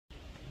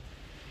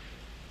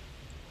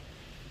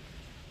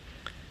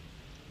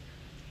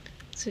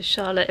So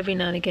Charlotte every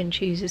now and again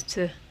chooses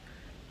to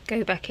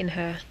go back in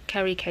her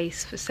carry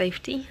case for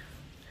safety.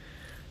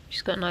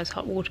 She's got a nice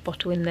hot water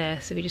bottle in there,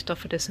 so we just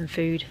offered her some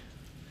food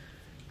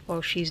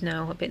while she's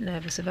now a bit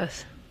nervous of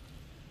us.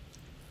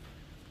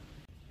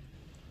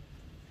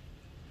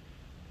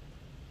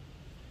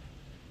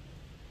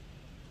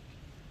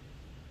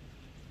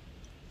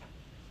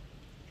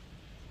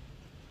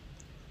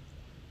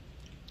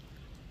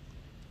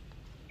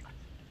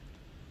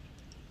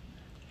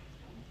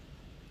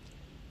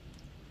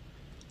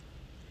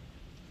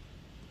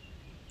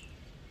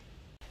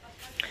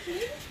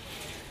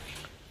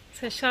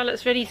 So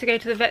Charlotte's ready to go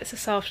to the vets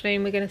this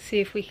afternoon. We're going to see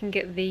if we can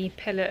get the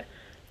pellet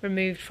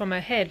removed from her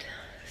head.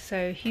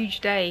 So huge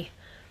day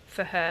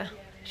for her.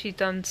 She's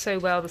done so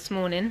well this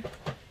morning.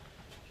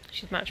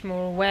 She's much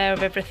more aware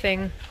of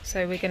everything.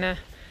 So we're going to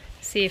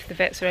see if the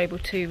vets are able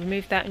to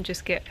remove that and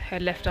just get her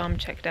left arm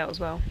checked out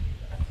as well.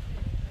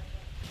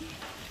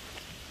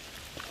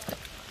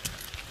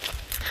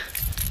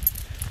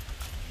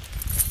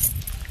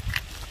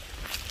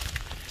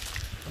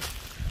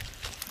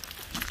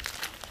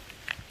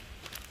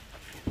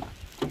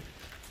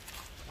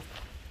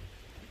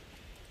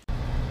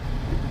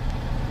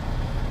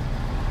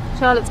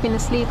 Charlotte's been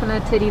asleep on her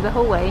teddy the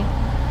whole way.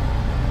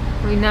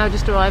 We've now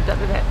just arrived at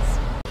the vets.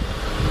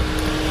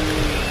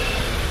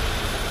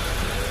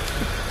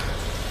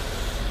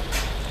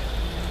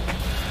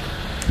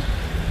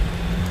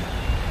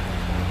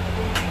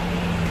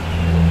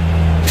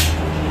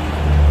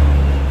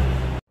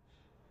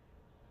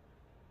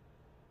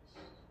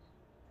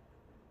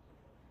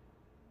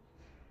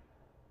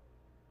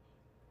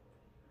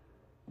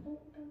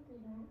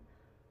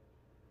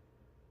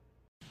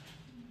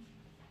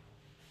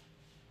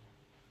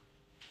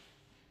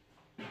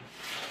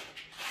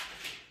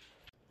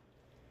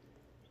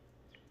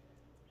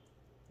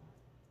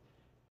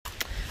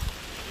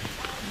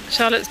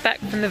 Charlotte's back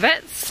from the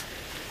vets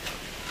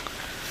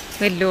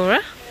with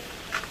Laura.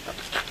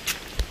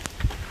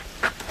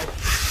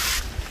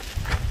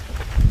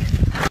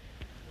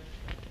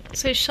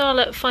 So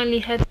Charlotte finally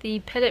had the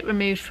pellet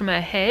removed from her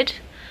head.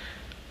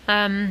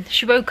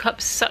 She woke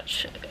up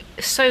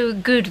so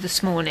good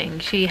this morning.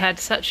 She had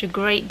such a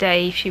great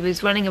day. She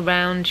was running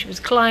around, she was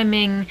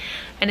climbing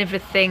and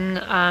everything,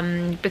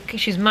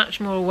 because she's much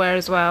more aware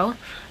as well.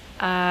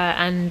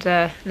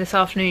 This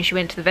afternoon she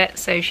went to the vet,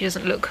 so she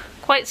doesn't look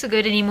quite so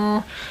good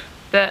anymore,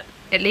 but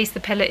at least the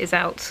pellet is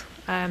out.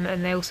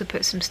 And they also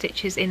put some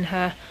stitches in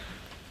her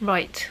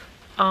right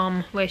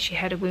arm where she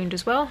had a wound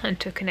as well, and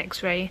took an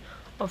x-ray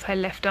of her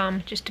left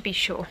arm just to be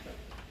sure.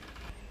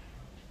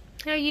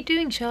 How are you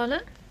doing,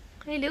 Charlotte?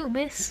 Hey little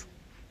miss.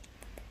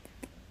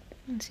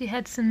 And she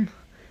had some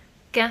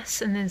gas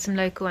and then some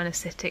local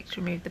anaesthetic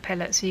to remove the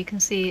pellet, so you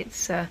can see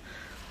it's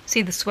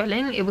see the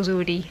swelling. It was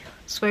already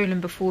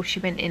swollen before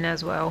she went in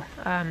as well,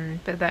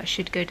 but that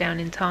should go down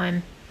in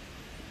time.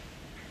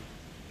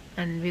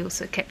 And we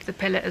also kept the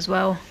pellet as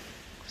well,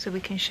 so we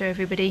can show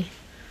everybody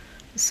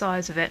the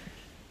size of it.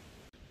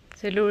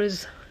 So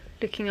Laura's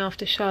looking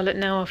after Charlotte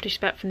now after she's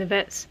back from the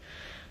vets.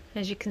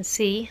 As you can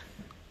see,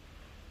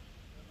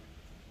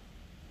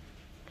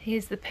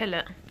 here's the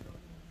pellet.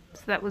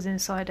 So that was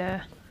inside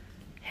her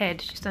head,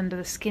 just under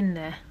the skin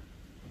there.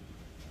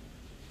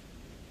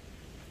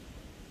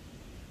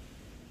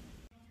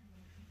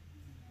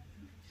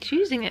 She's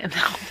using it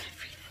now.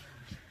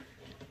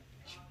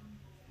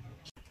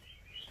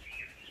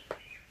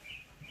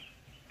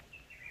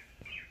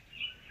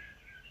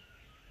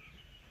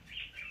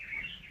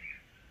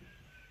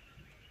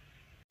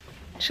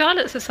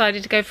 Charlotte's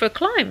decided to go for a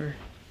climb.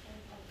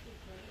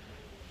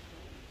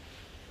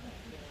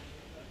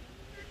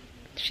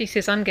 She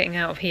says, I'm getting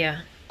out of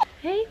here.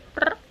 Hey,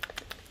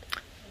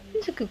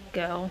 who's a good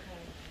girl?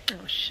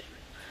 Oh shit.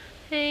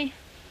 Hey,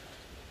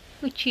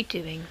 what you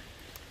doing?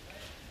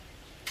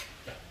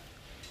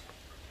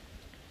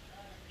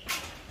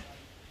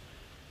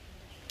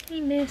 Hey,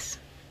 miss.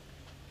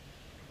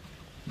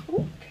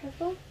 Oh,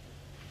 careful.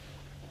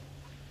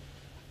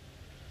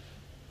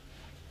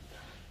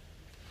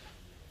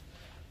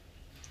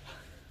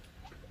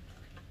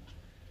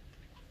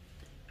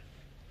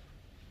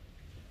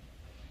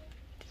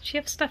 Did she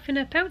have stuff in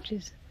her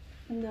pouches?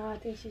 No, I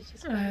think she's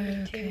just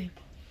okay.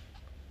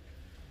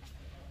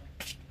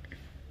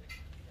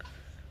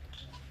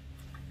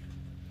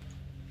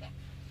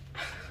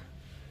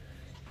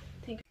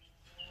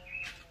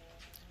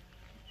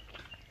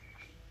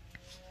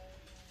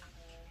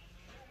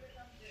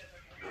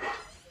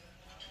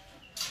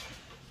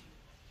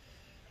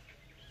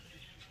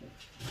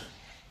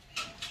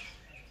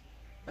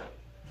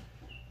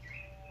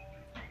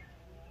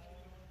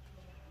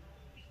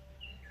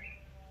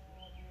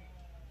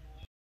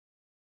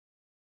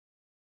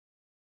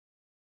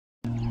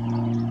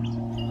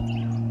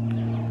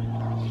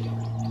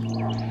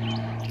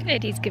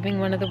 Eddie's giving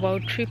one of the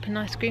wild troop an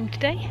ice cream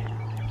today.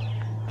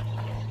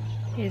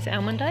 Here's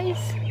Almond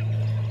Eyes.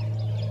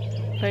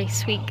 Very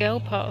sweet girl,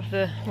 part of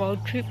the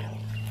wild troop.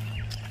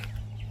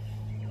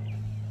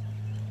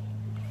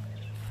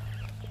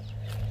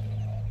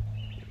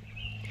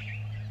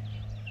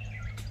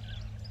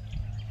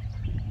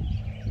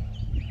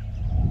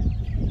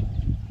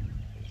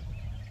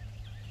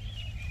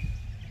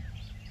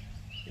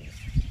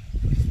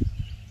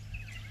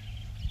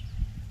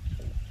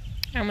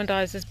 Almond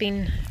Eyes has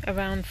been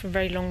around for a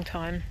very long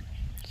time.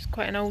 She's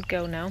quite an old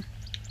girl now.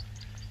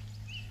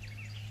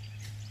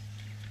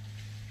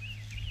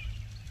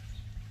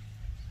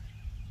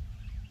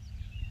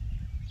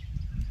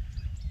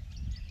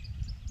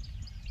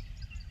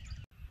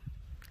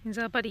 Here's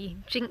our buddy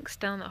Jinx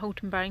down at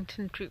Holton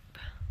Barrington Troop.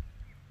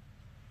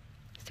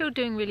 Still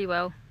doing really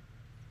well.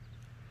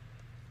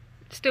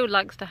 Still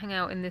likes to hang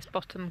out in this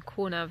bottom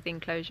corner of the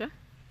enclosure.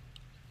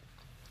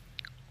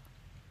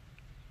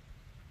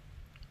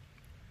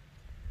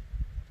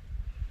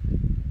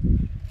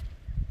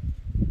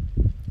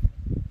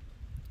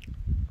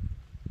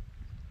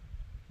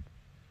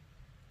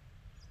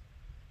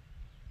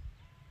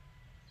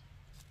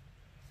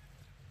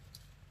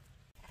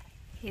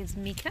 Here's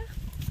Mika.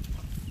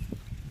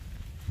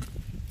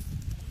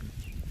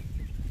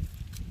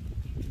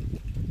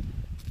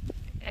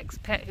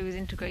 Ex-pet who was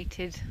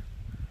integrated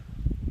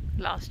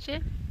last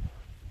year.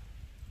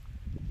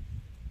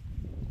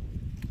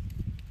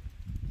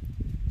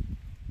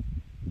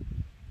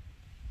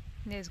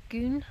 There's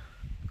Goon.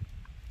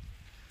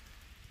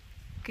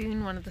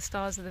 Goon, one of the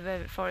stars of the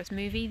Vervet Forest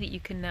movie that you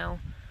can now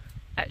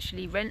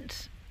actually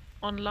rent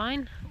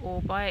online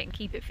or buy it and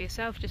keep it for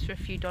yourself just for a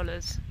few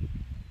dollars.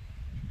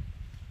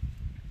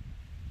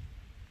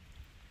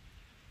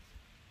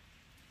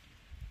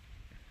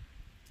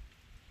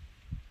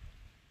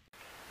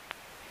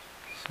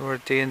 So we're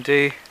at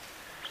D&D.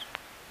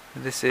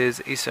 This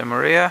is Isa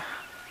Maria.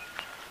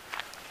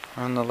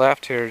 On the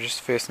left here,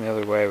 just facing the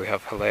other way, we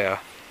have Helea.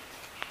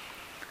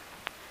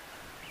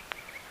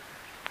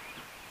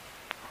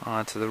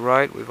 On to the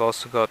right, we've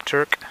also got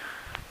Turk,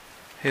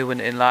 who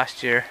went in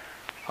last year.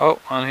 Oh,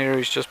 on here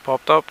he's just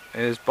popped up,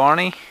 is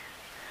Barney.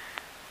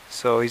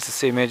 So he's the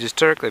same age as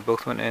Turk, they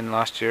both went in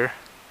last year.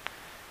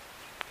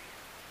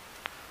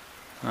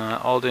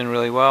 All doing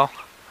really well.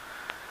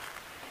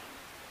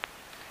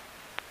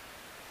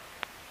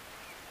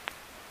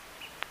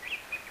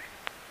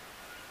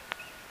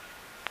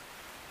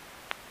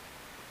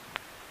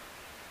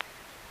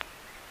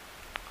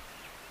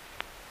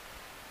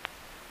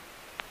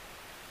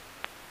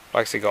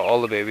 I've actually got all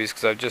the babies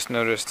because I've just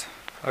noticed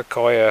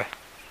Akoya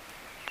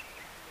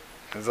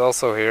is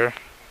also here.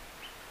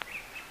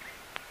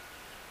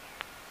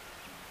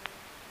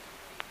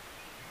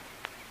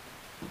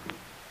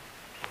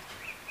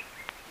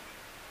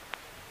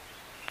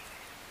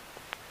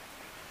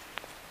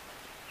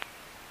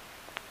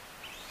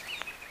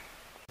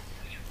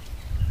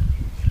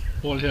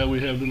 Well, here we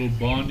have little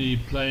Barney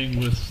playing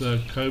with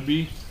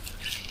Kobe,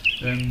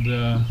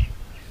 and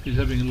he's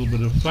having a little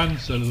bit of fun.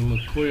 So little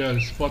Akoya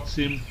spots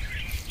him,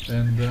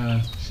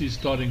 and she's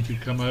starting to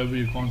come over.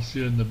 You can't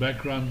see her in the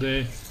background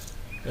there,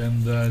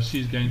 and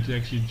she's going to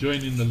actually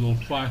join in the little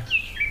fight.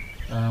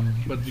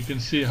 But you can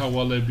see how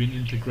well they've been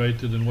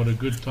integrated and what a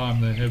good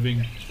time they're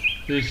having.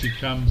 There she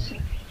comes,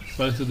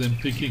 both of them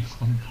picking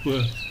on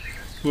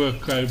poor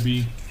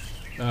Kobe.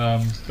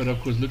 But of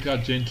course, look how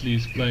gently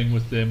he's playing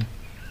with them.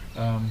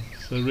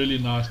 So really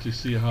nice to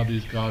see how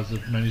these guys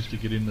have managed to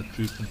get in the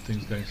troop and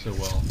things going so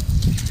well.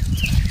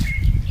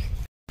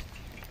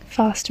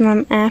 Foster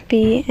mom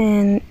Appy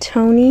and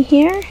Tony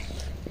here.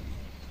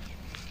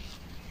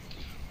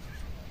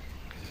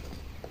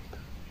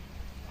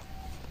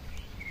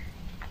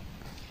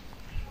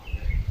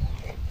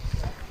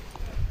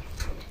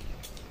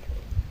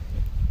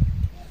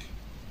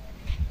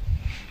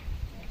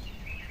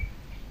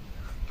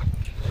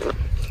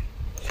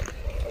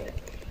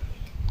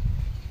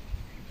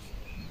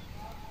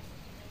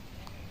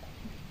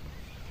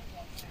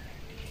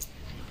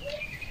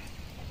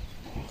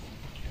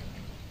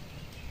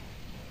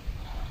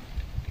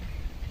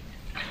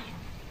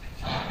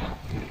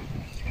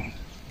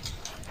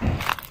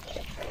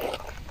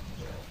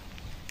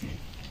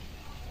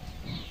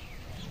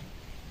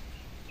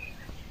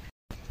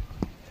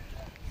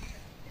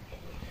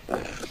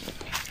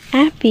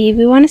 Appy,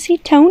 we want to see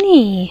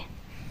Tony.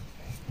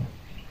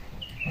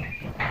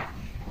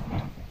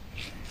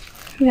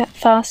 We got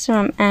Foster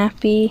mom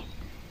Appy,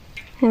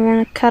 and we're in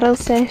a cuddle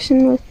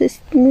session with this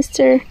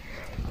Mr.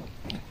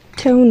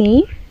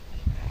 Tony.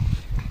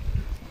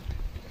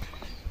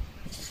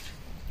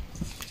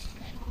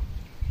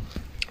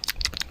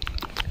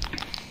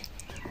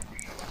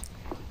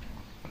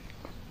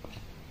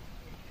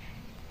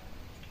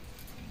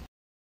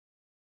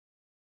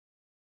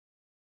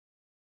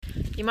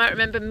 You might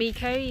remember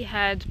Miko. He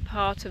had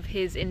part of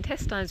his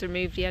intestines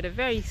removed. He had a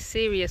very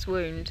serious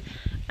wound,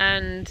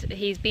 and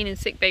he's been in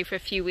sick bay for a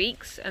few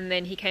weeks, and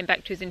then he came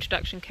back to his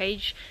introduction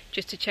cage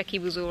just to check he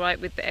was alright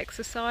with the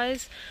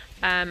exercise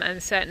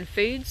and certain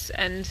foods,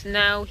 and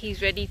now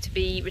he's ready to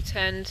be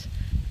returned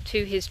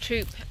to his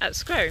troop at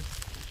Scrow.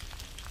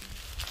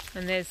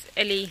 And there's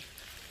Ellie,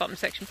 bottom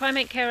section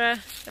primate carer,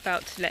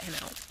 about to let him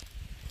out.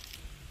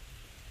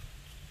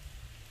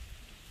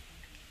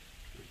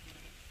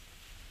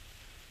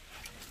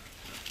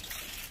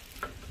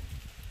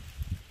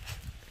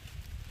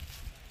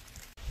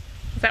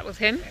 That was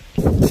him.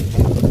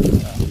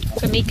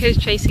 So Miko's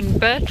chasing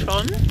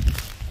Bertron.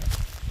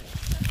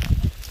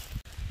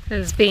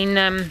 There's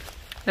been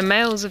The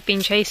males have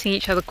been chasing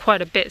each other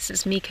quite a bit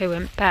since Miko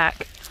went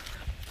back.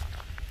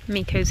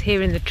 Miko's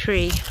here in the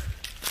tree.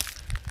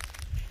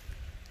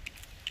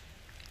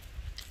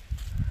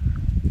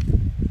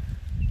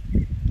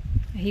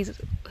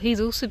 He's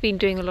also been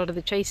doing a lot of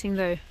the chasing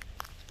though.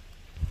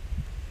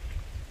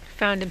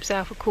 Found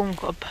himself a corn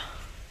cob.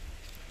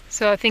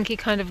 So I think he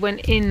kind of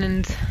went in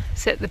and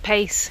set the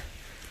pace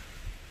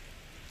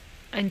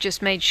and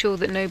just made sure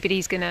that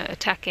nobody's going to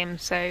attack him,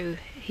 so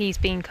he's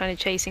been kind of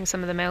chasing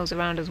some of the males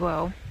around as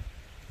well.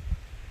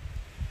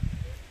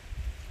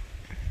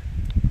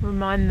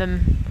 Remind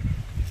them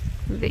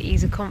that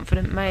he's a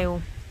confident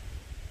male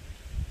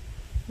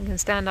and can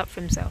stand up for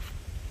himself.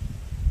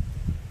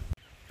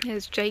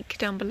 There's Jake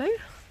down below.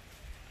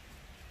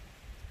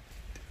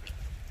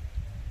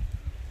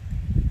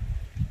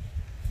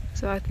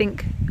 So I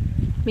think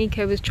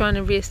Miko was trying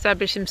to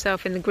re-establish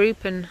himself in the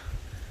group and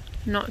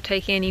not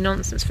taking any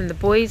nonsense from the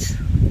boys.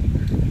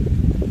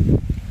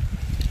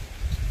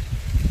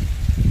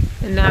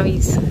 And now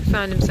he's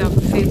found himself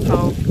a food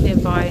pile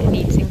nearby and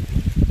eating.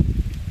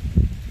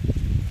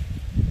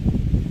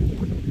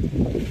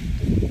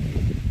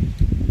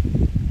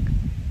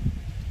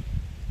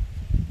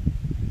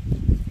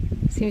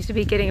 Seems to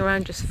be getting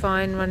around just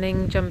fine,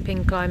 running,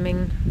 jumping,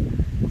 climbing.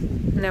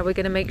 Now we're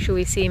going to make sure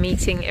we see him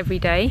eating every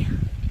day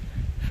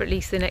for at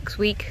least the next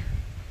week.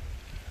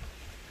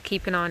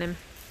 Keep an eye on him,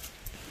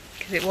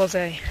 because it was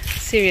a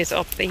serious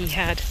op that he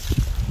had.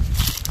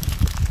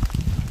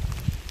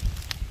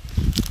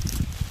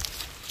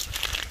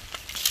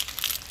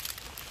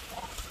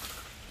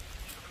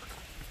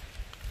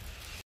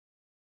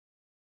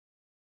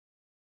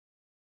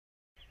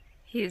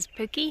 Here's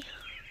Pokie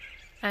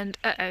and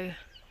Uh-oh.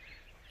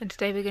 And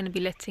today we're going to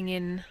be letting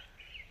in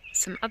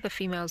some other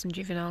females and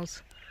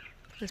juveniles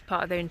as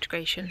part of their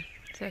integration.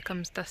 So here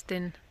comes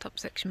Dustin, top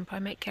section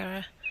primate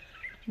carer,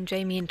 and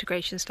Jamie,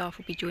 integration staff,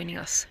 will be joining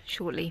us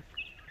shortly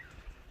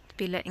to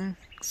be letting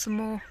some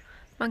more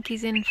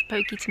monkeys in for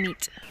Pokie to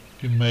meet.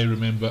 You may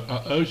remember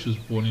Uh-oh, she was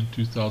born in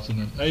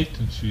 2008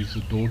 and she's the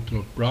daughter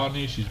of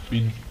Brownie. She's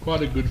been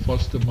quite a good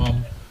foster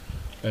mom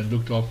and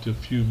looked after a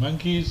few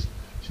monkeys.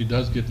 She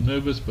does get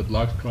nervous but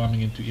likes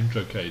climbing into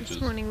intro cages.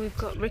 This morning we've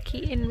got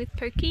Ricky in with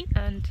Pokie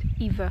and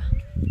Eva.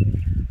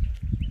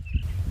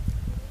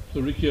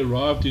 So Ricky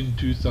arrived in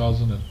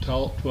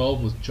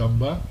 2012 with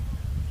Jumba,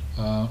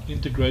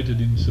 integrated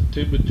in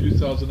September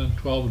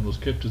 2012 and was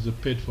kept as a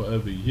pet for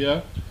over a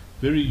year.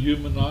 Very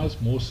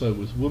humanized, more so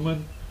with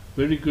women,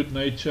 very good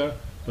nature,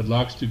 but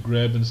likes to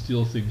grab and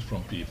steal things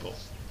from people.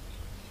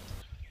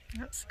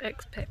 That's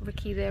ex-pet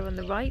Ricky there on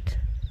the right.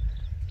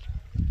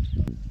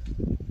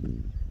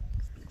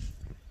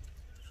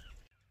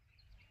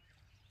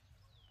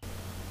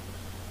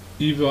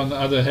 Eva, on the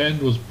other hand,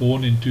 was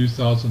born in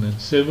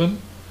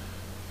 2007.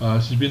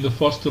 She's been the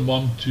foster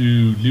mom to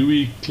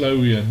Louis,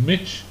 Chloe and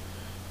Mitch,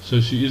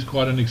 so she is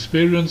quite an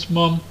experienced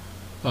mom,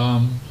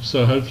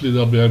 so hopefully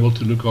they'll be able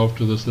to look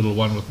after this little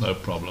one with no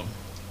problem.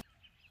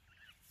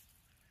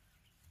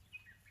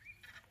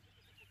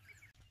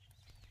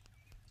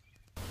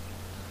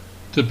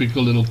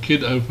 Typical little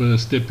kid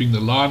overstepping the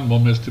line,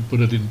 mom has to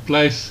put it in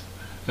place,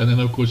 and then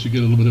of course you get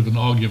a little bit of an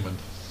argument.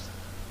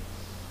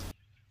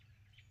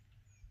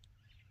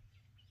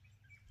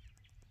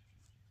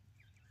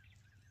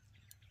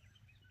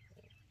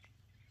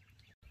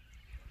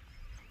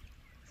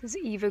 This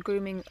is Eva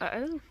grooming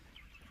Uh-oh.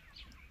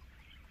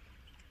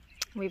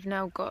 We've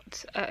now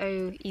got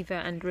Uh-oh, Eva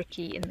and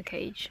Ricky in the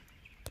cage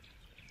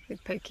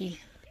with Pokie.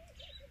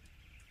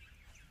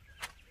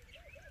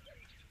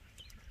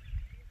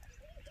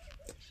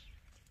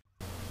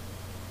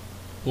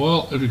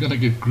 Well, if you're going to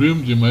get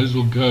groomed, you may as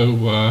well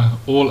go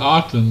all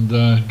out and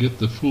get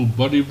the full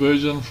body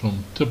version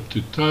from tip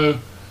to toe.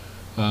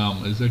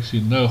 There's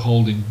actually no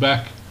holding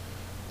back.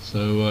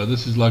 So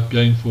this is like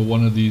going for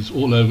one of these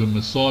all-over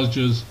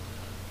massages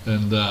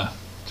and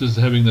just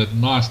having that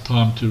nice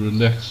time to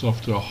relax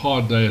after a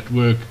hard day at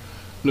work,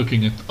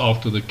 looking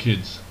after the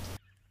kids.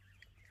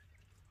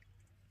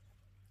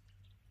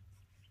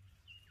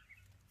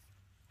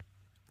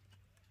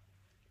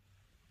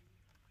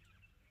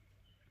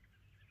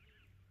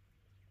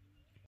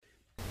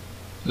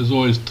 There's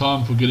always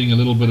time for getting a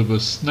little bit of a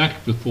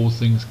snack before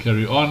things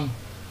carry on.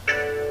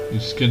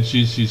 You can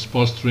see she's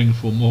posturing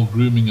for more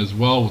grooming as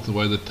well, with the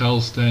way the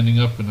tail's standing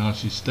up and how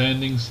she's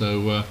standing,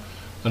 so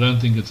I don't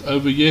think it's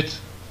over yet.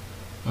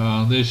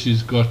 There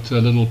she's got a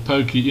little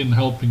Pokie in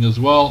helping as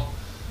well,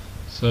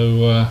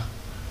 so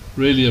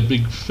really a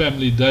big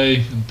family day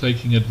and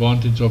taking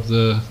advantage of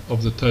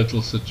the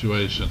total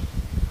situation.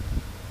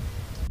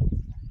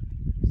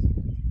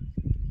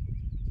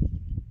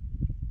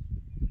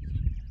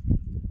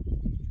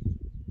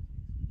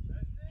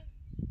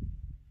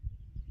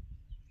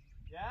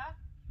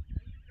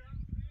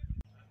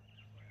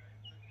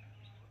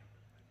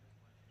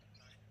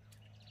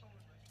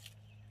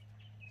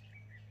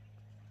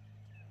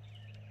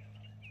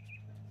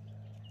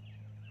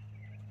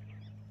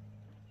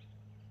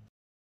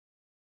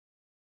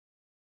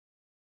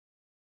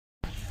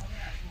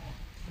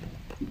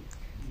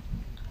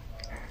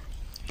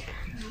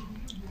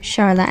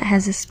 Charlotte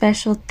has a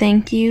special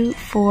thank you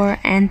for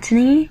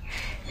Anthony,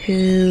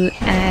 who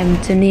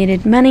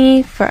donated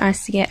money for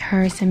us to get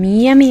her some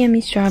yummy, yummy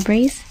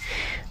strawberries,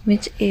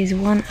 which is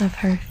one of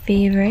her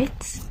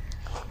favorites.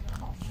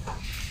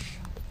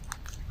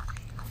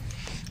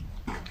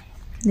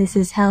 This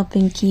is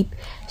helping keep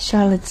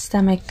Charlotte's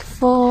stomach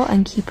full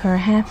and keep her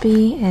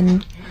happy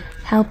and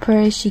help her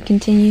as she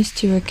continues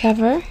to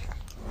recover.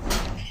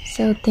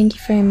 So thank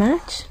you very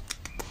much.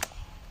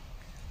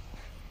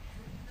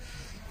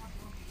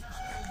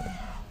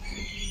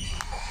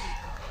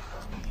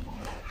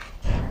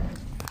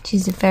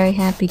 She's a very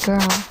happy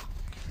girl.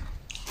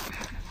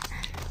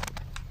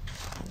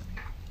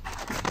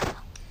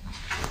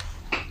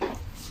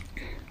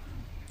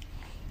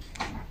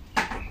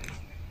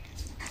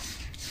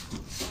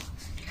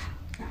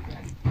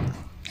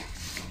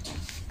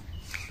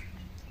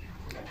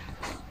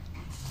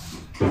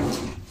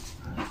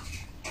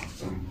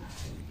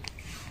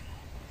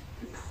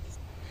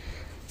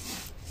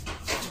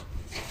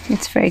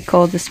 It's very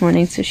cold this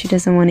morning, so she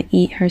doesn't want to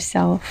eat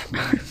herself.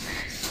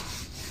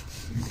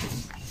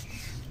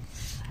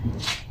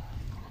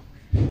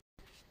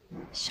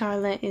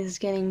 Charlotte is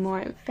getting more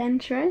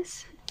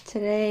adventurous.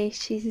 Today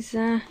she's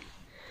all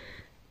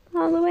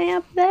the way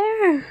up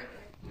there.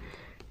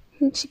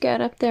 And she got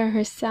up there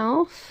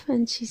herself,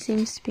 and she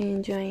seems to be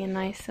enjoying a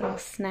nice little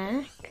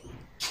snack.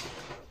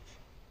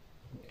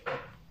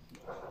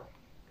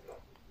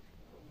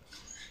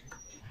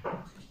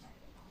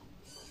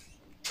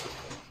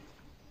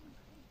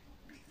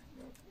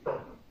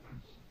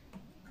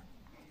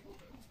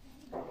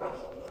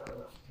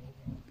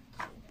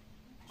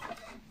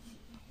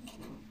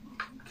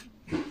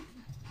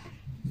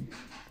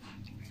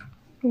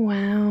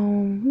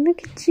 Wow,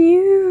 look at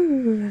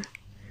you.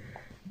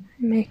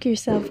 Make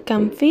yourself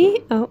comfy.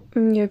 Oh,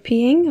 and you're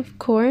peeing, of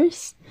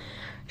course.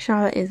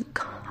 Charlotte is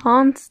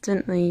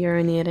constantly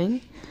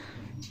urinating.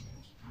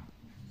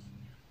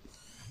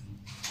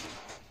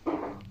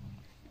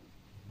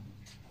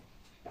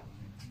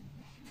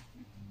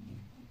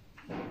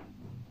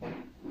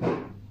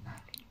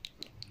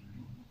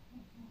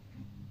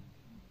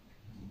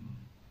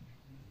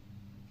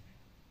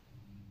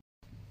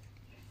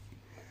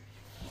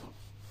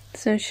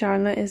 So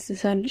Charlotte has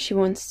decided she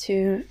wants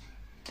to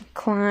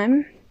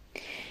climb,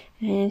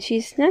 and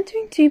she's not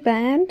doing too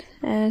bad.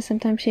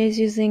 Sometimes she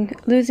is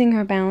losing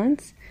her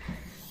balance,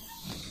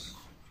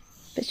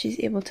 but she's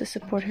able to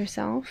support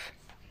herself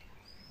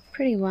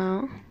pretty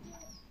well.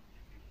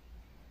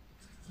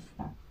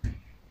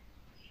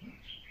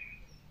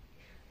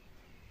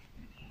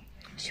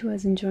 She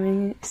was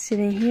enjoying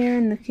sitting here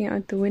and looking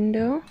out the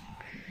window,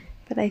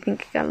 but I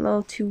think it got a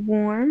little too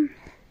warm.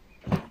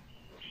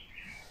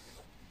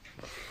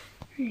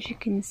 As you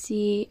can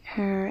see,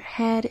 her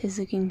head is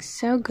looking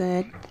so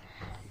good,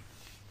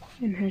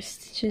 and her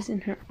stitches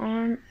in her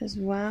arm as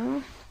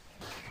well.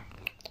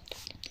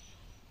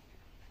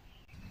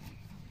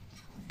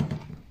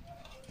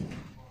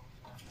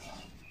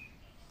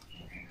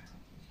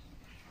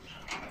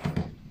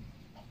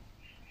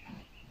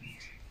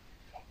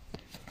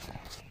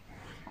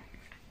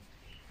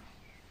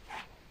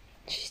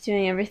 She's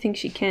doing everything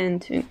she can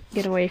to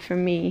get away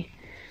from me.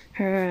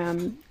 Her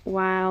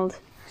wild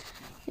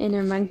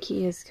inner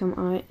monkey has come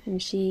out,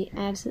 and she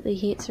absolutely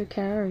hates her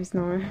carers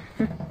now.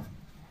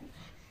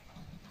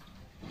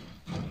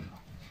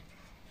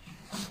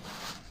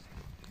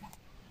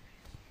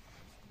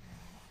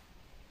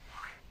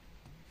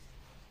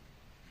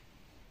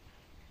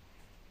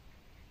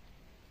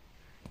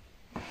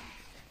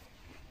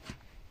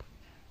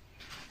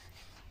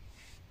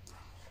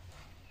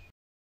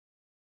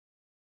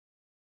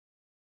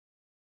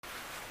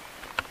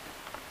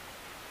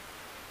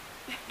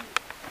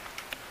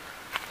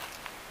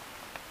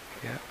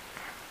 Yeah.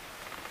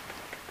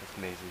 That's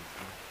amazing.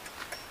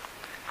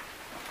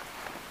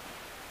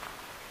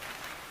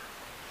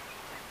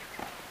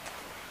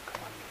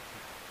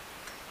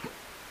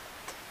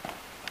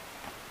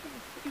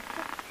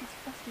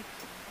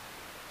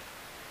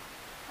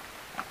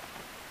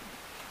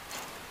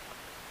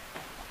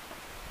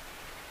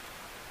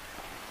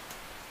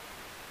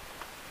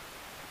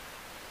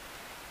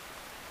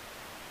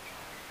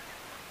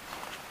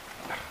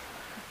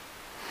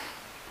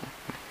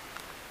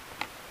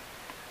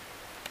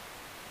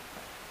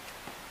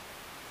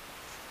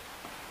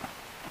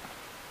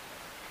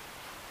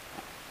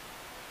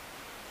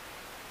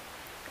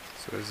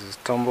 So this is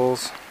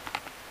Tumbles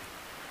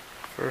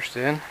first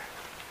in.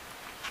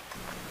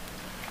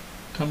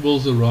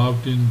 Tumbles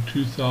arrived in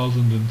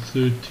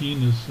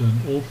 2013 as an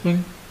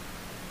orphan.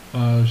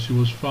 She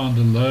was found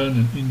alone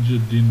and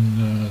injured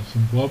in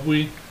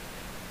Zimbabwe.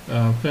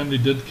 Family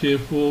did care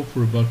for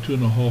about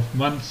 2.5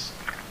 months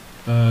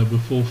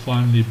before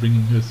finally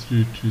bringing her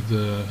through to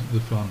the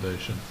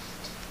foundation.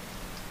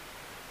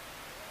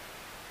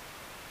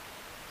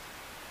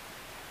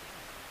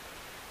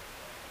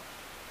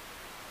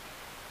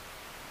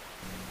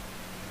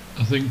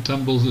 I think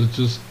Tumbles has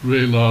just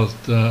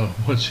realized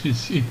what she's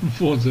seen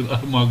before and said,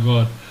 oh my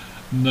god,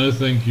 no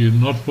thank you,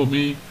 not for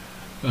me.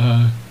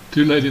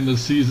 too late in the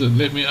season,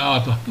 let me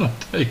out, I'm not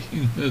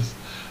taking this.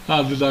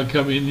 How did I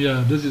come in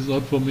here? This is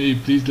not for me,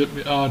 please let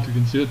me out. You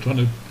can see her trying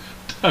to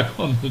tug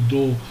on the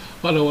door.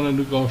 I don't want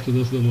to look after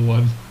this little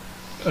one.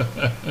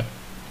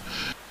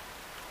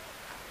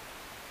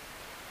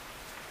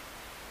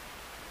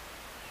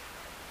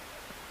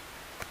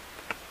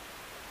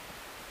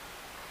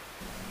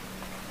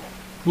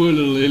 Poor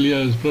little Elio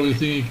is probably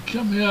thinking,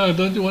 come here,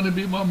 don't you want to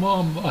be my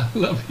mom? I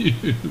love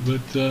you.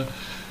 But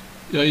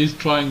yeah, he's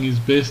trying his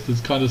best. It's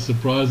kind of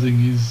surprising.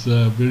 He's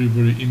very,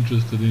 very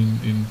interested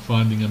in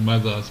finding a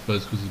mother, I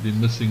suppose, because he's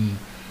been missing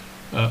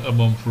a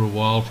mom for a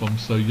while from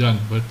so young.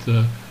 But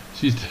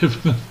she's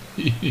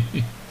definitely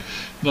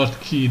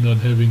not keen on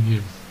having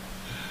him.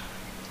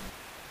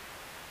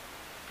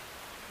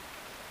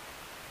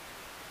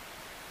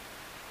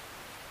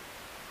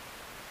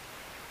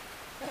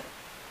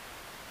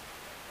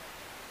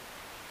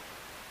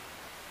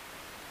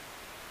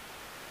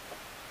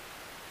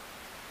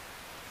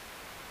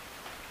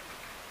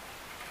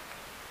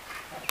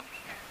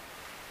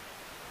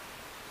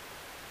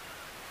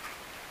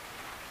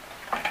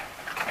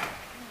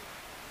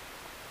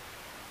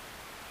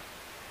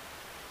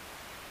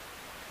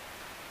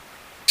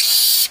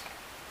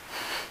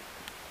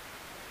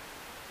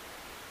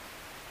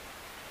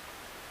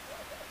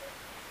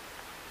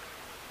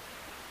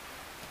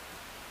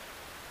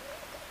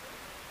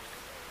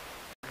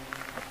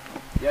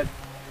 Yes.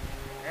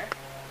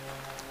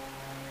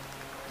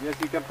 Yes,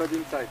 you can put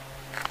inside.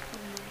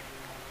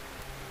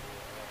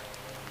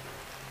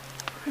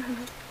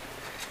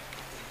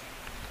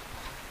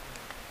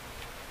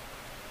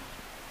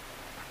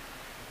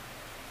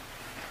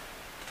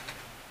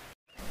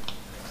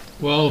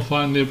 Well,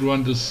 finally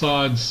everyone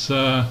decides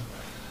that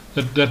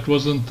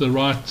wasn't the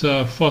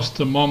right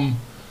foster mom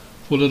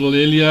for little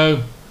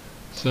Elio.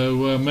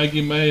 So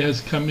Maggie May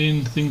has come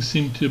in. Things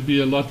seem to be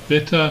a lot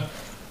better.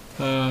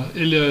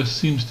 Elio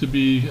seems to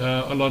be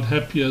a lot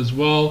happier as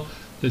well.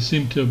 They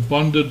seem to have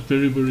bonded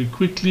very, very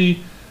quickly.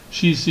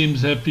 She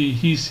seems happy,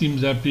 he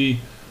seems happy,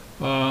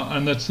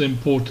 and that's the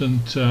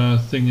important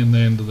thing in the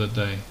end of the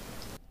day.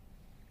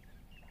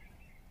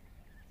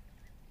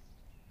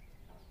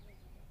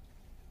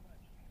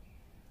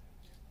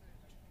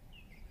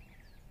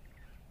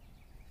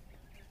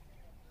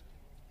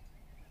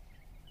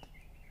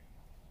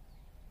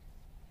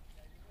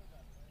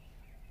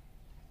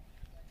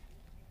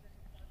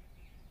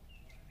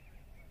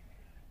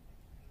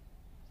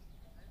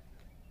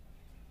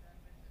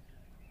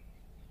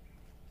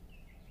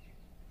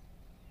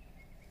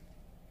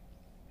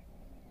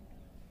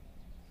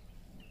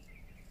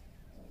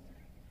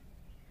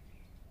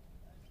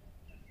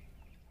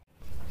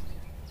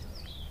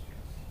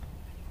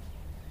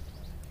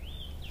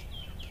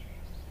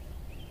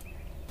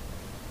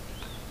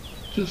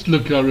 Just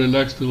look how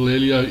relaxed little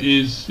Elio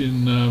is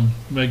in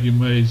Maggie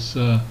May's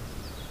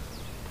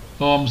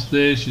arms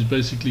there. She's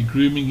basically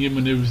grooming him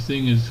and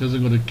everything. He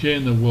hasn't got a care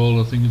in the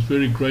world. I think he's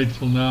very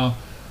grateful now.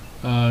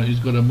 He's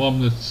got a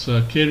mom that's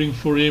caring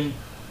for him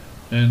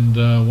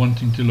and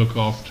wanting to look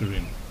after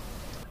him.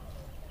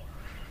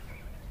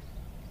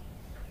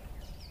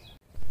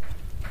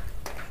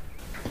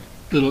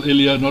 Little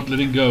Elio not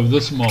letting go of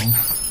this mom.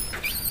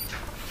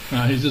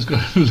 He's just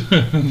got to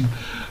learn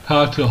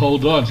how to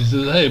hold on. She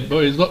says, hey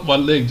boy, he's got my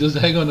leg, just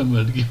hang on a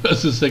minute, give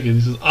us a second.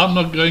 He says, I'm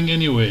not going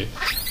anywhere.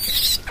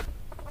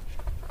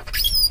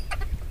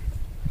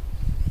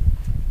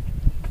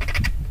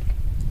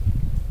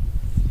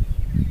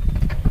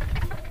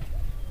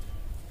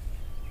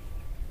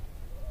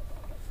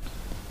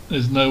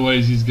 There's no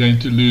ways he's going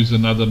to lose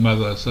another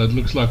mother, so it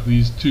looks like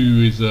these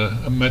two is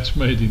a match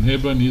made in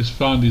heaven. He's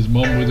found his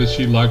mom whether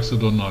she likes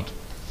it or not.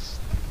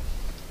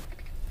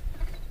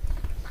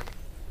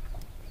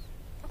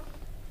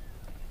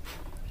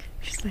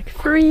 She's like,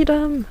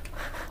 freedom!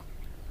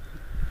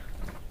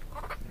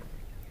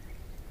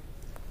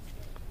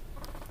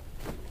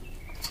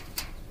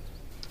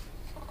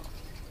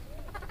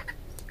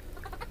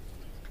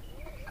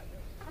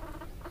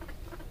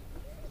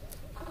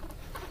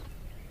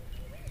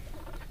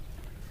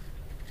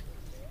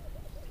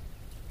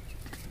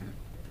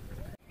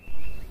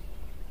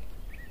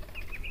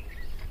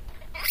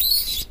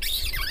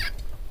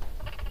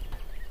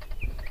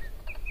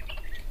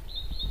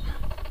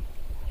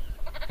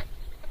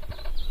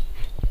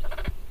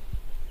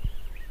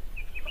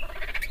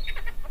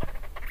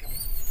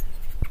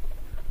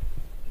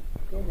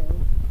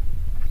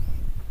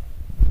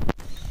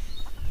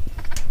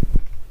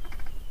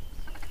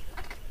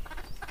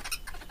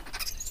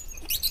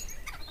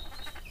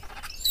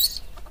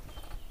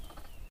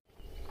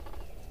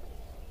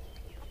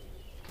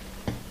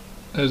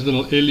 As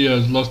little Elio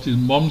has lost his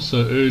mom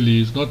so early,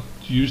 he's not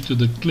used to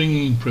the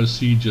clinging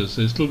procedures.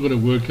 They've still got to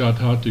work out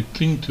how to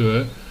cling to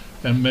her,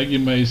 and Maggie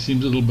May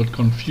seems a little bit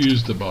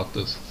confused about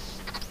this.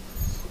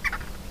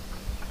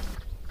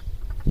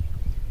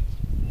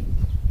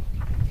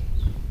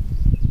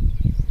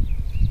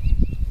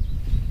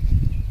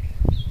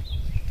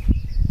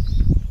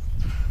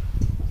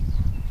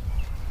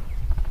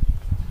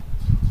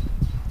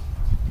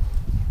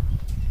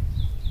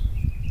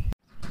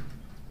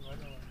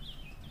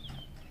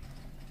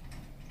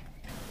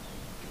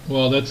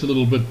 Well, that's a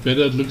little bit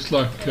better. It looks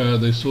like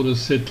they're sort of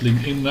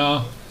settling in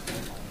now.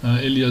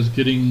 Elio's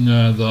getting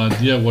the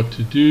idea what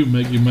to do.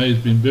 Maggie May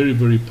has been very,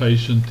 very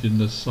patient in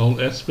this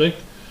whole aspect.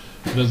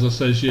 But as I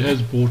say, she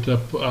has brought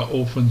up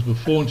orphans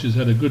before, and she's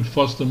had a good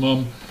foster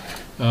mom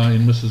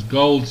in Mrs.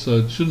 Gold, so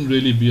it shouldn't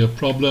really be a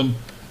problem.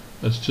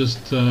 It's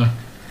just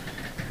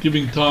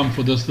giving time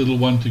for this little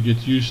one to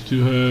get used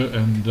to her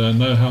and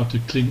know how to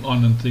cling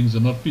on and things,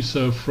 and not be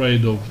so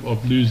afraid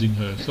of losing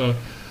her. So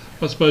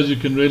I suppose you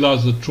can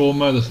realize the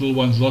trauma. This little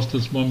one's lost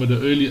its mom at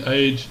an early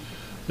age.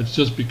 It's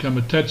just become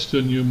attached to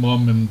a new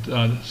mom, and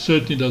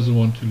certainly doesn't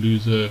want to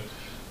lose her.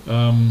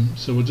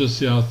 So we'll just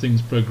see how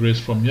things progress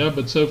from here,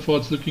 but so far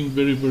it's looking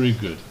very, very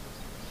good.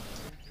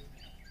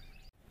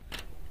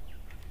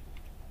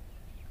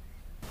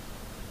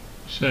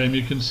 Shame,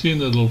 you can see in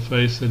the little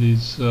face that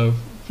he's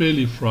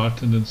fairly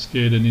frightened and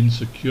scared and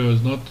insecure.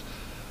 He's not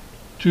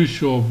too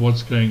sure of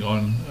what's going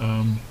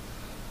on,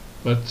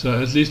 but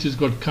at least he's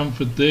got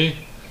comfort there.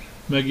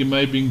 Maggie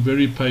May being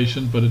very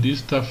patient, but it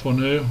is tough on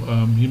her,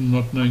 him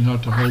not knowing how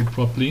to hold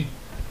properly.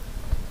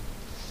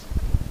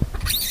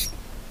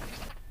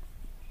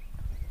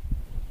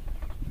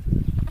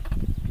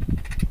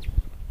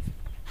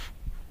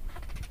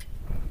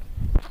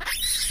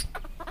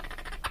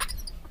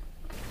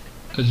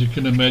 As you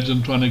can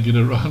imagine, trying to get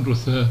around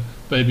with a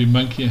baby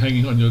monkey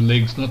hanging on your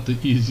legs, not the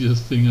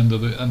easiest thing under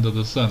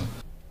the sun.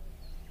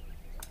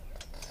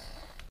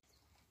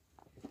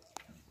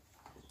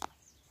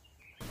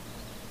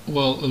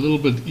 Well, a little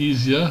bit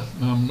easier,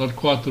 not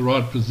quite the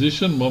right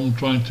position. Mom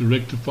trying to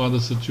rectify the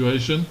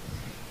situation.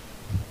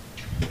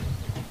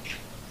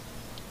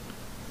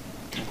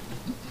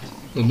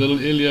 But little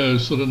Elio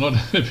is sort of not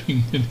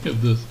having any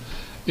of this.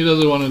 He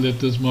doesn't want to let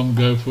this mom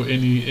go for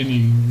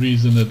any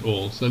reason at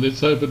all. So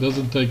let's hope it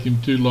doesn't take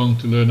him too long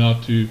to learn how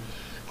to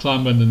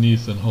climb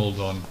underneath and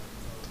hold on.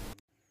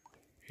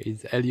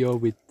 Here's Elio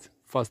with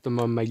foster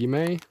mom Maggie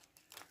May.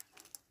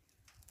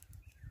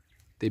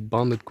 They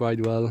bonded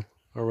quite well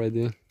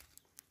already.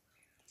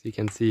 So you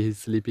can see he's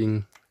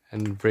sleeping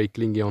and very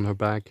clingy on her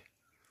back.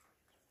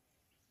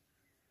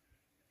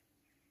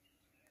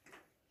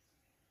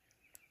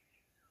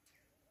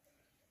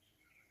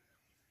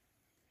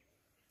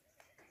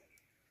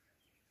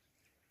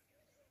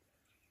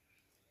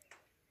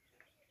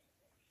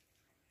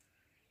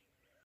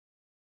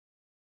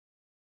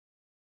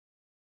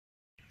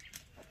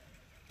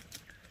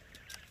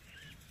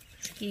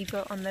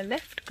 Eva on the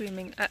left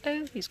grooming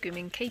he's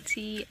grooming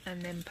Katie,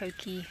 and then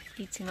Pokie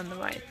eating on the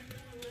right.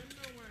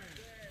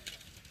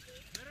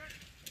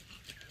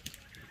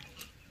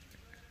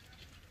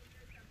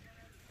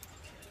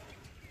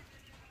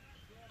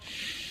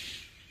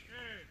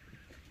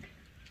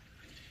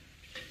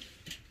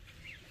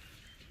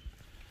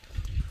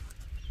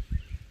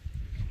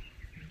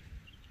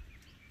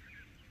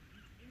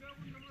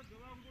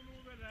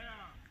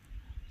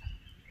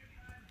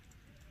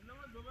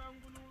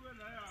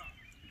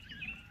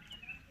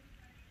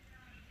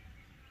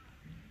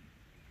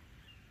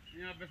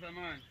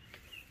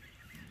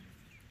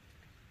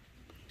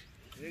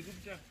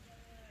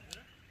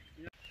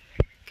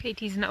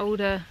 Katie's an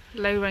older,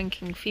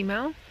 low-ranking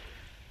female,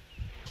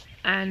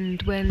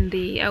 and when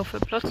the alpha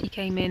Plotty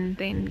came in,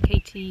 then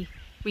Katie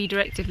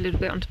redirected a little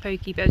bit onto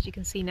Pokie, but as you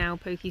can see now,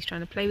 Pokie's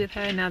trying to play with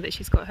her now that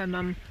she's got her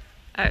mum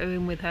at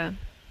home with her.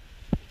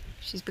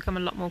 She's become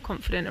a lot more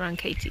confident around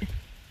Katie.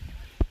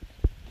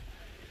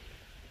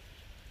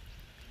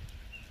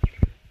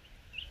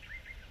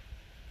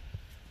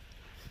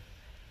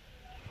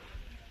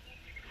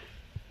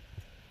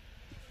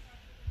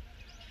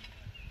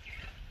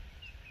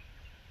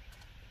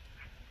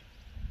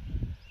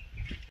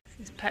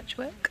 This is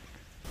Patchwork.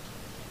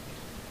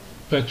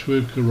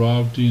 Patchwork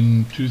arrived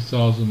in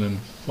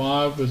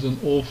 2005 as an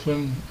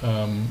orphan.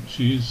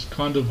 She's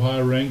kind of high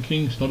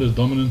ranking. She's not as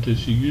dominant as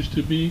she used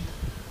to be,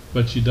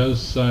 but she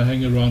does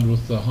hang around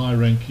with the high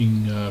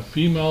ranking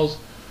females,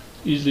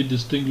 easily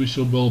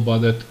distinguishable by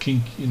that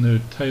kink in her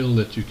tail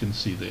that you can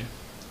see there.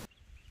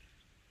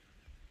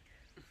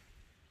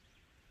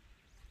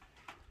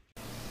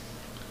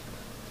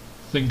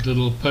 I think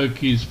little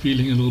Pokie is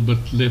feeling a little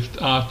bit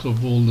left out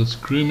of all this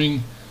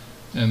grooming,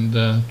 and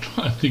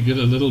trying to get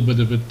a little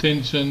bit of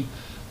attention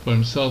for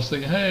himself,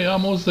 saying, hey,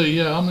 I'm also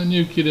here, I'm the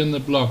new kid in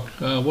the block,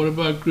 what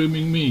about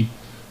grooming me?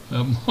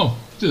 Mom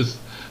just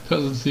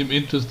doesn't seem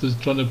interested,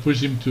 trying to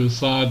push him to a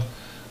side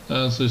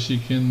so she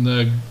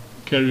can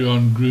carry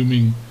on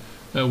grooming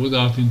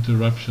without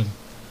interruption.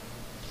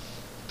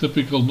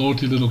 Typical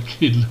naughty little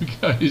kid. Look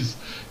how he's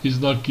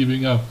not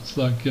giving up. It's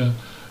like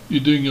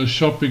you're doing your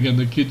shopping and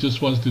the kid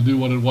just wants to do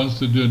what it wants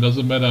to do, and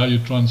doesn't matter how you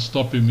try and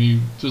stop him,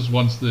 he just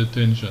wants the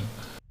attention.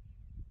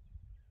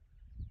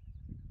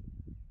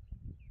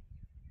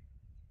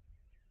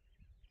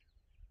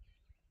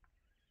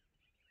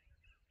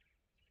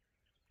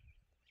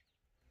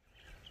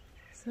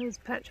 So there's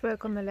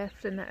Patchwork on the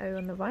left and the O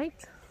on the right.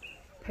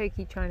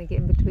 Pokie trying to get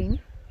in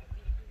between.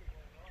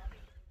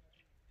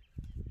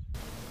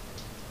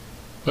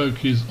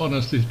 Pokie's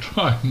honestly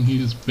trying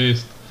his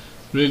best.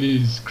 Really,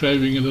 he's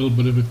craving a little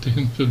bit of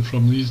attention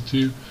from these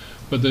two.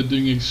 but they're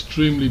doing an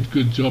extremely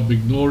good job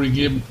ignoring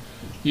him,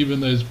 even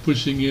though he's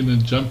pushing in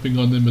and jumping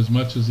on them as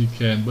much as he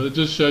can. But it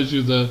just shows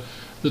you the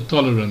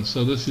tolerance.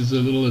 So this is a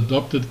little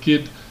adopted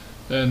kid,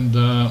 and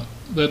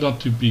they're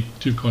not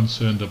too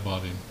concerned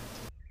about him.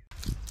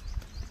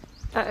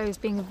 Is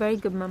being a very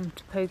good mum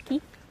to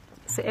Pokie.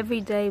 So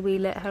every day we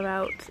let her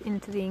out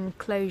into the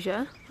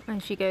enclosure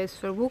and she goes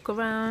for a walk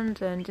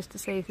around and just to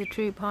say to the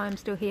troop, hi, I'm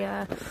still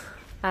here.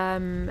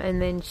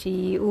 And then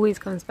she always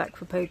comes back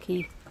for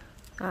Pokie.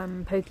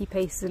 Pokie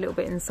paces a little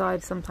bit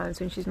inside sometimes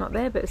when she's not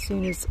there, but as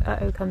soon as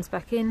Uh-oh comes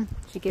back in,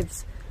 she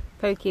gives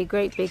Pokie a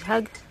great big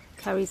hug,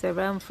 carries her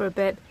around for a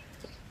bit,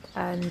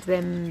 and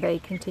then they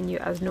continue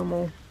as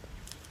normal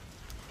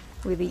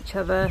with each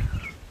other.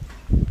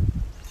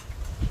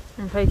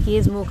 And Pokie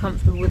is more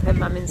comfortable with her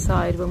mum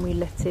inside when we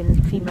let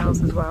in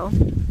females as well.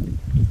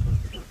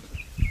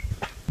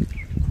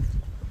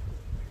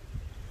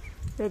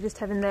 They're just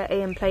having their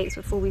AM plates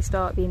before we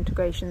start the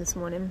integration this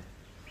morning.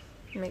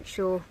 Make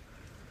sure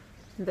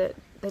that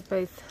they've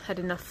both had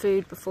enough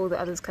food before the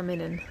others come in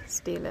and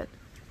steal it.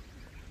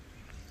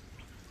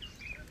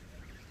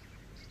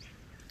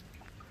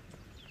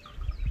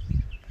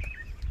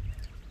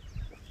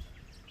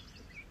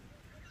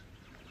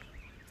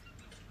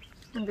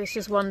 And it's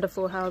just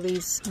wonderful how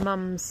these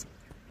mums,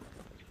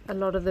 a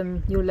lot of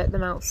them, you'll let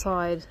them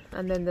outside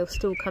and then they'll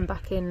still come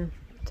back in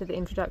to the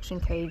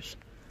introduction cage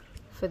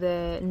for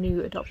their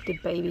new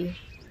adopted baby.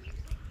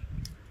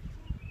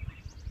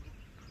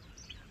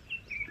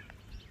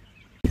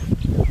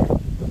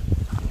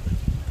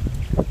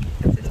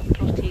 As this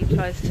Pokie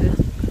tries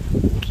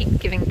to keep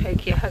giving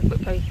Pokie a hug, but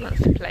Pokie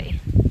wants to play.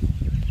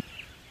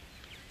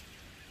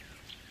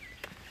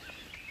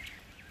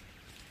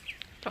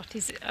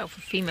 Lottie's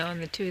alpha female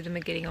and the two of them are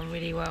getting on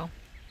really well.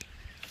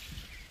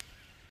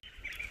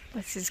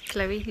 This is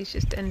Chloe, who's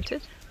just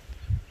entered.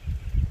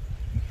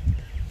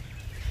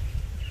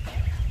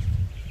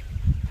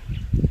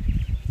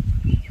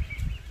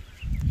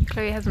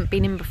 Chloe hasn't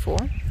been in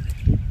before.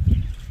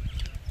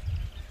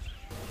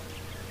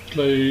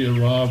 Chloe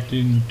arrived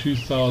in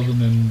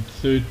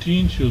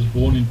 2013, she was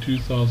born in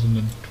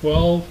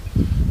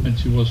 2012, and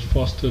she was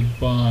fostered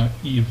by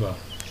Eva.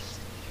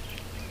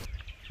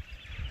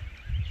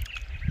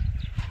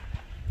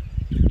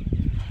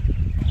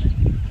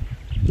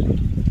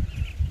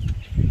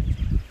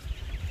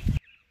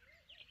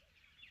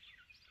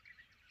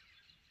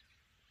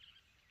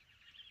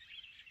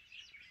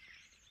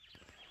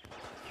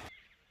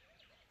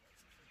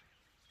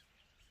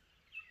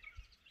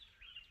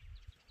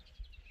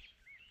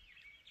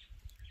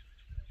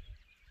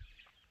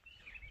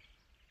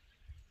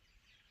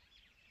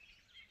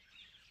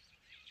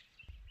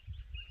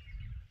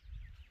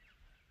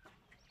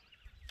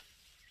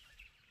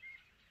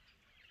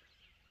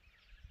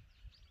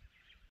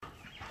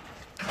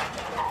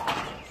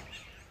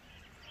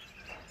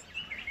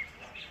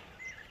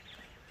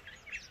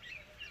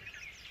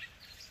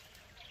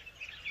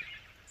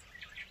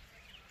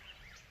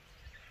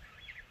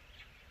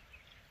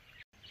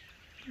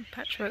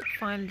 Patchwork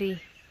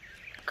finally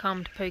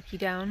calmed Pokie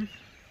down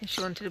and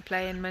she wanted to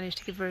play and managed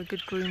to give her a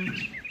good groom.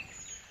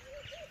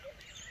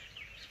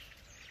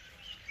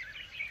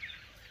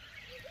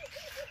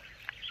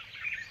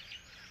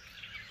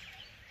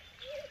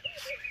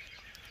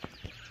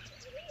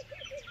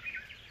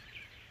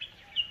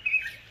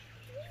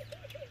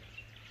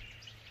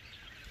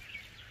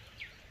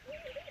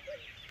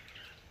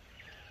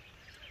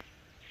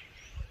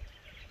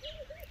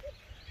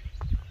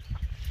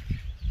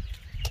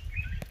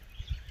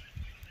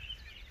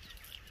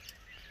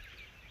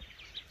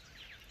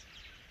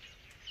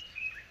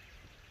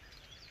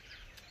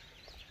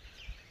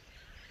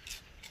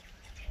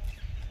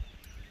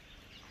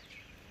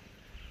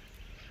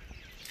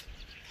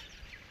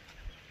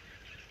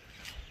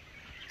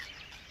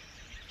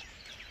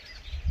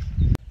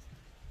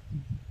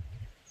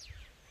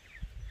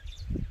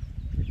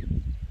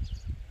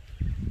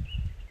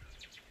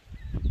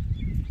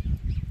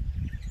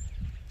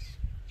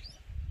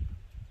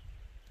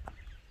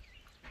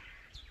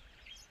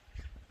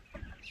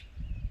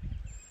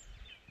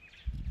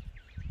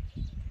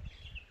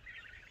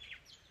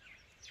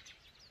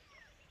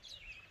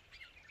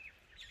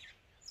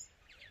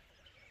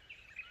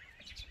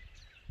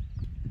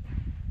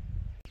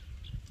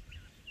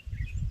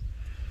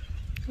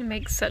 It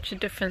makes such a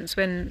difference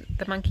when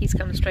the monkeys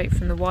come straight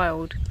from the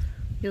wild.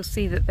 You'll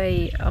see that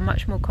they are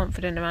much more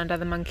confident around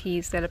other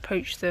monkeys. They'll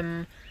approach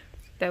them,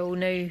 they'll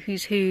know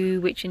who's who,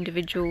 which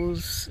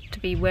individuals to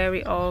be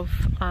wary of,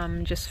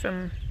 just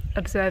from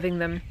observing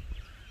them.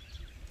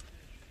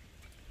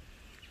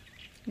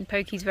 And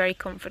Pokie's very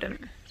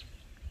confident.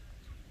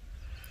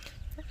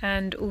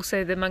 And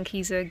also the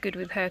monkeys are good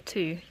with her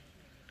too,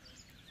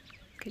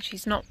 because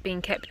she's not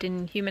being kept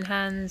in human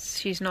hands,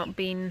 she's not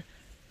been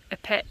a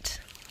pet.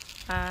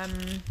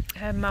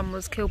 Her mum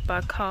was killed by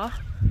a car,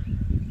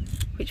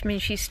 which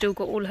means she's still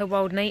got all her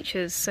wild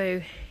natures,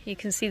 so you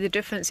can see the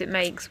difference it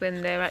makes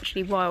when they're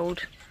actually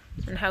wild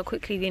and how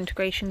quickly the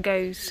integration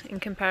goes in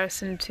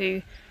comparison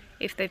to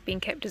if they've been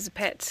kept as a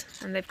pet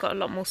and they've got a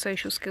lot more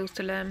social skills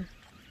to learn.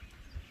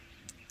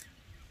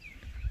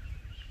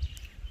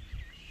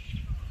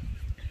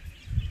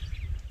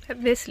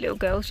 Except this little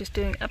girl's just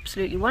doing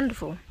absolutely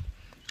wonderful.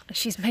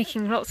 She's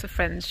making lots of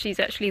friends. She's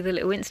actually the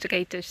little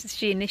instigator.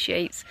 She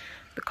initiates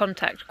the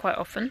contact quite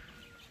often.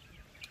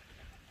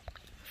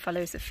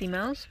 Follows the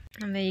females.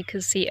 And there you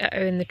can see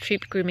Atto in the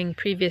troop grooming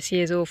previous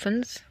year's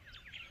orphans.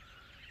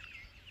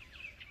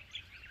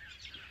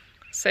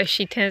 So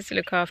she tends to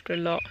look after a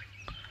lot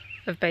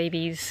of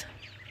babies.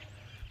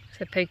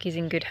 So Pokie's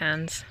in good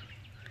hands.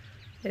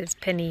 There's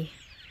Penny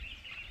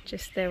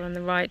just there on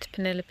the right,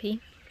 Penelope.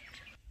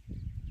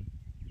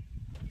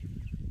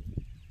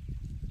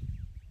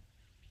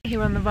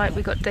 Here on the right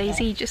we got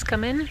Daisy just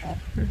come in,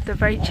 the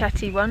very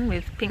chatty one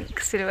with pink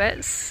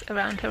silhouettes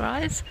around her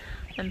eyes,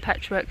 and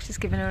Patchwork's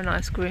just given her a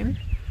nice groom.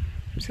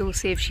 So we'll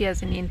see if she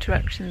has any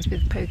interactions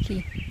with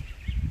Pokie.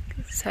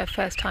 It's her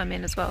first time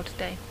in as well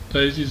today.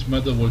 Daisy's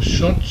mother was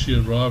shot. She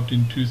arrived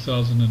in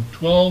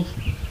 2012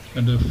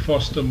 and her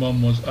foster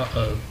mom was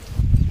Atto.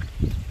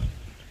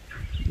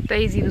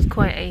 Daisy was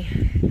quite a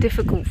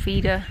difficult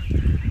feeder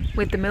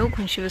with the milk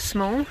when she was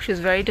small. She was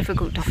very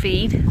difficult to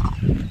feed.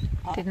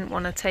 Didn't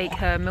want to take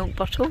her milk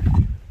bottle.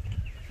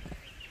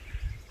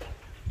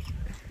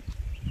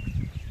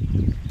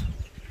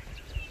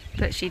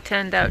 But she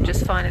turned out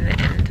just fine in the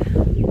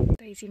end.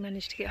 Daisy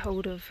managed to get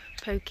hold of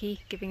Pokie,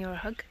 giving her a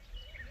hug.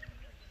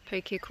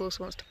 Pokie of course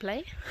wants to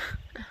play.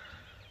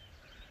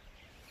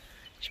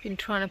 She's been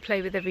trying to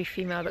play with every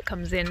female that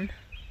comes in.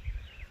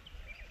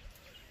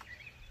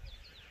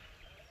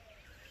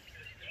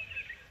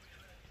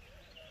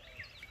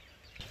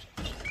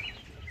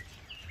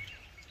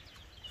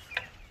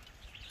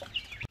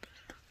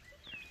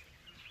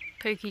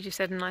 Pokie just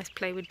had a nice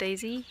play with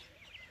Daisy,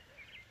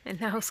 and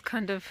now it's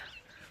kind of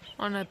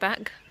on her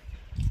back.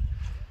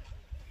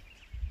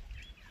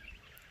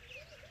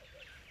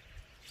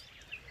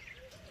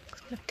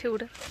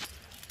 Matilda.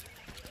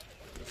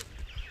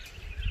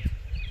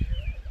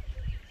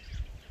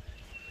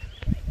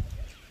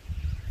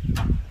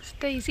 It's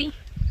Daisy.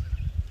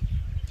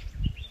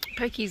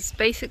 Pokie's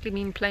basically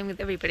been playing with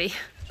everybody.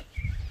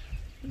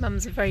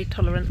 Mums are very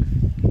tolerant.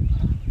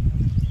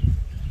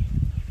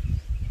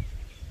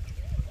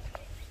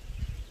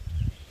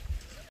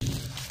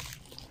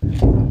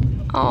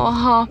 Oh,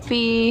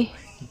 Hoppy.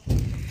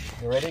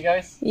 You ready,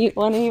 guys? You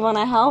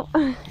wanna help?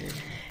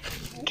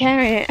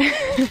 Carry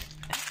it.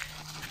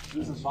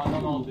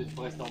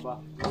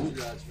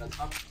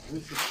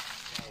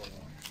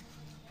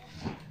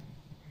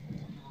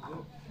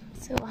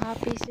 So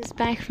Hoppy's just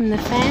back from the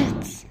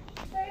fence.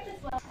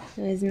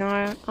 So his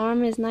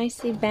arm is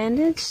nicely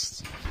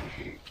bandaged.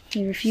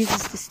 He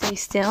refuses to stay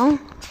still,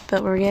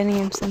 but we're getting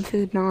him some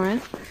food now.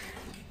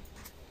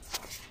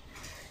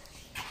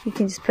 You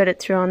can just put it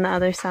through on the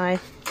other side.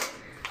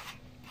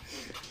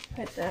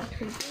 Put the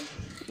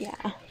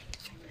yeah.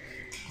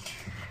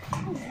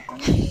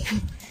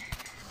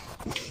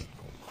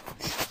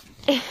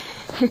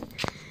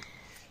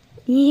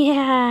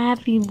 Yeah,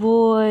 happy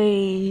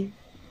boy.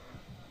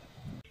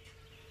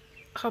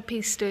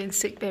 Hoppy's still in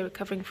sick bay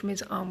recovering from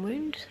his arm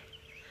wound.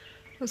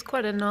 It was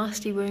quite a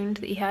nasty wound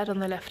that he had on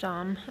the left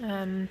arm.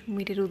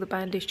 We did all the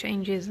bandage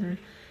changes and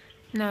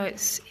now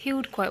it's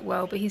healed quite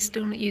well, but he's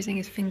still not using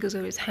his fingers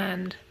or his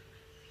hand.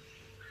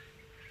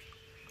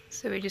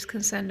 So we're just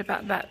concerned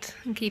about that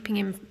and keeping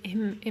him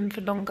in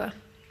for longer.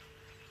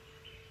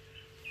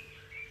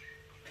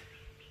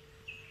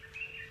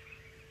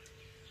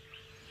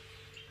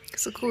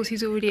 Because of course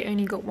he's already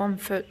only got 1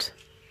 foot.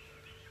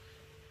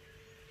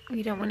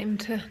 We don't want him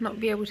to not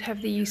be able to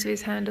have the use of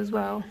his hand as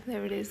well.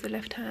 There it is, the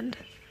left hand.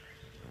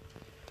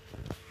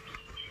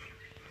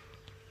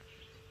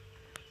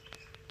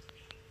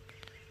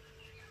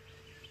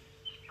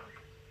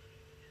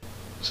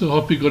 So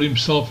Hoppy got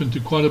himself into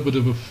quite a bit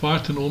of a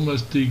fight and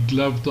almost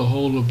degloved the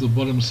whole of the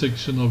bottom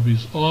section of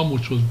his arm,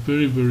 which was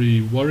very,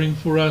 very worrying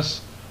for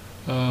us.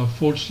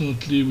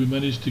 Fortunately, we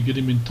managed to get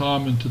him in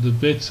time into the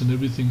vets and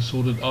everything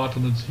sorted out,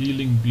 and it's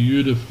healing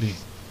beautifully.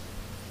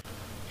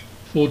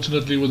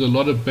 Fortunately, with a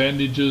lot of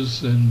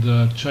bandages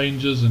and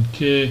changes and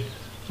care,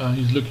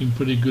 he's looking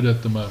pretty good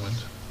at the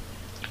moment.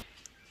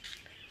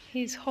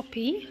 Here's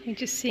Hoppy. I'm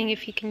just seeing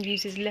if he can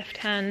use his left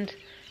hand,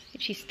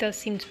 which he does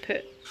seem to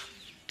put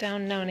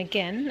down now and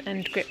again,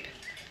 and grip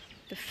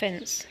the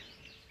fence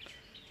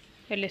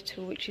a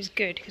little, which is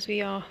good because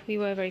we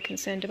were very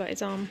concerned about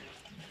his arm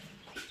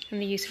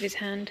and the use of his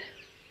hand.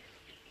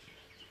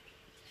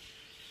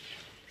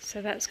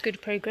 So that's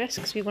good progress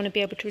because we want to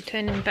be able to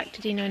return him back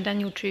to Dino and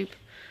Daniel troop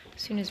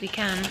as soon as we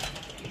can.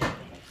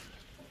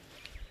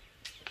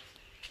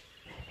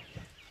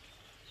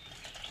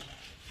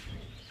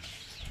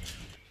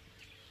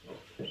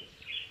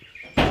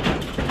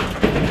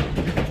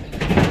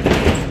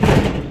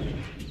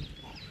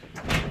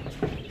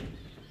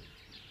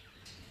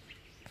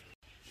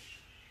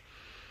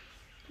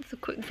 That's a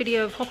quick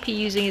video of Hoppy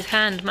using his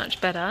hand much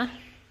better.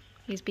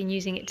 He's been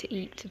using it to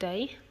eat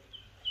today.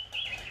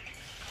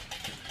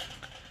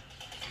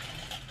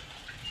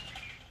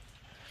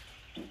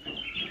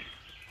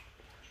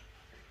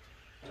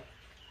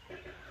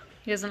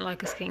 He doesn't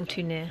like us getting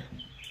too near.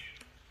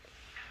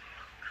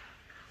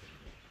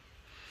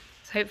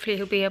 So hopefully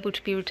he'll be able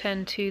to be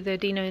returned to the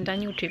Dino and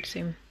Daniel troop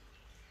soon.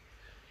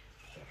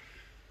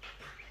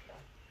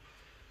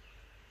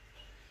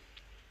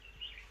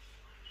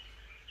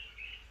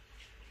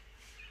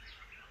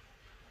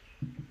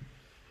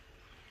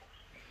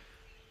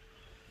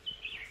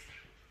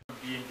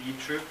 B&B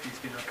troop. He's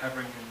been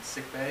recovering in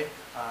sick bay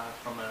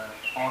from an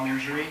arm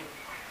injury,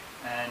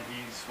 and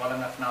he's well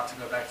enough now to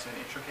go back to an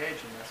intro cage,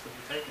 and that's what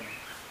we're taking him.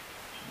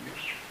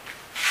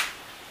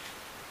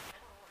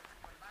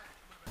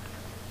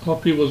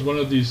 Poppy was one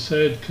of these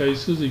sad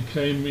cases. He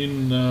came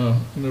in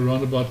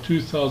around about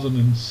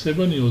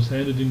 2007. He was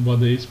handed in by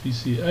the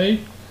SPCA.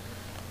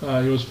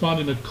 He was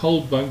found in a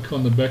coal bunk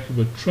on the back of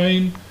a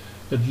train.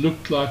 It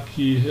looked like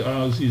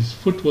his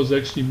foot was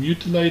actually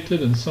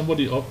mutilated, and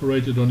somebody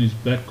operated on his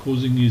back,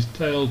 causing his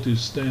tail to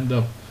stand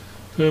up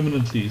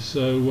permanently.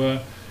 So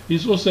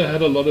he's also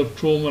had a lot of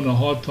trauma and a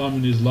hard time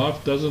in his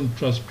life, doesn't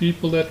trust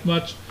people that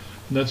much,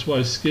 and that's why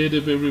he's scared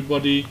of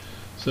everybody.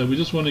 So we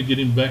just want to get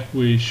him back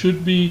where he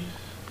should be.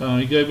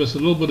 He gave us a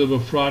little bit of a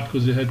fright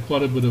because he had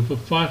quite a bit of a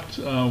fight.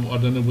 I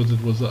don't know whether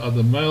it was the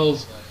other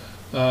males,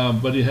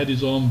 but he had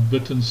his arm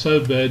bitten so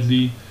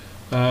badly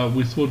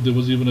we thought there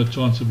was even a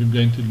chance of him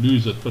going to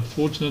lose it. But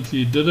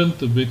fortunately he didn't.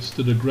 The vets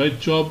did a great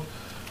job.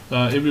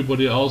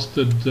 Everybody else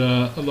did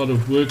a lot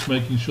of work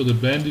making sure the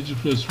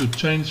bandages were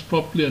changed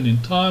properly and in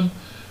time.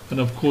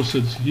 And of course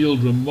it's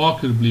healed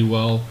remarkably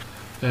well.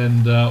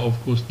 And of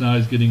course now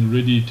he's getting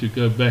ready to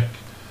go back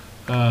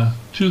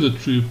to the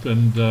troop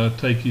and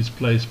take his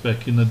place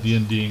back in the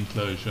D&D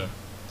enclosure.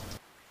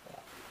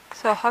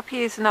 So Hoppy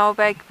is now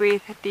back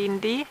with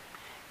D&D.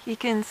 He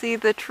can see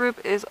the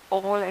troop is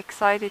all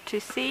excited to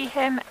see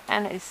him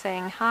and is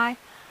saying hi,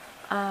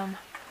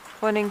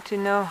 wanting to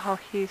know how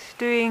he's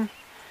doing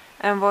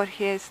and what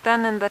he has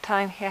done in the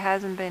time he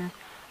hasn't been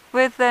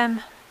with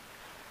them.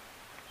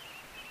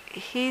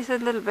 He's a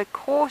little bit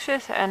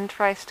cautious and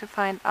tries to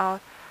find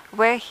out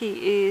where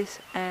he is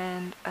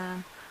and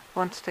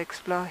wants to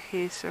explore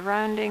his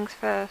surroundings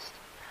first.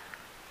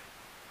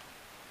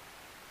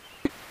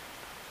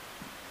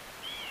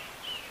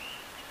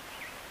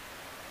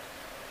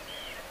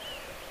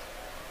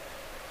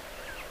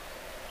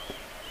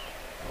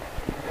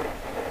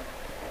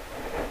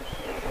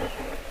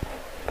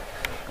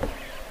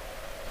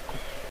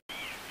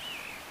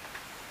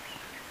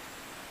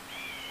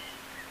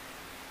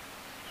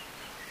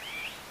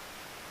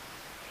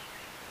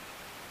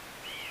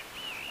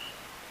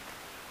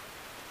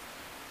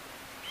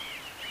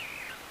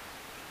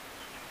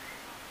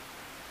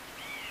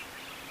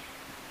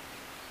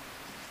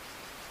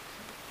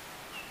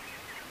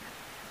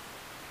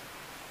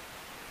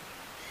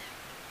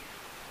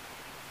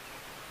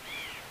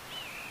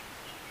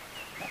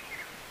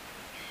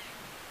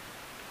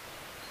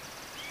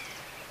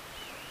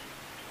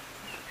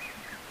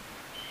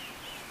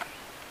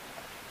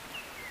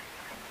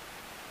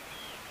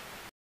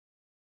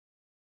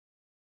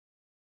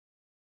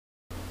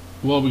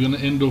 Well, we're going to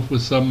end off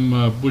with some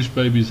bush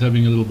babies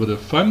having a little bit of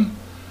fun.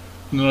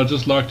 And then I'd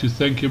just like to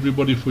thank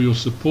everybody for your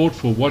support,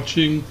 for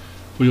watching,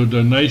 for your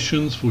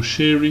donations, for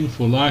sharing,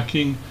 for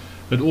liking.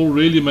 It all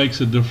really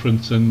makes a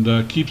difference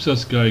and keeps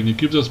us going. It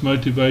gives us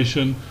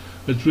motivation.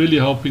 It's really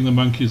helping the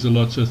monkeys a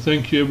lot. So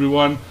thank you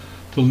everyone.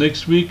 Till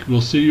next week,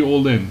 we'll see you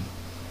all then.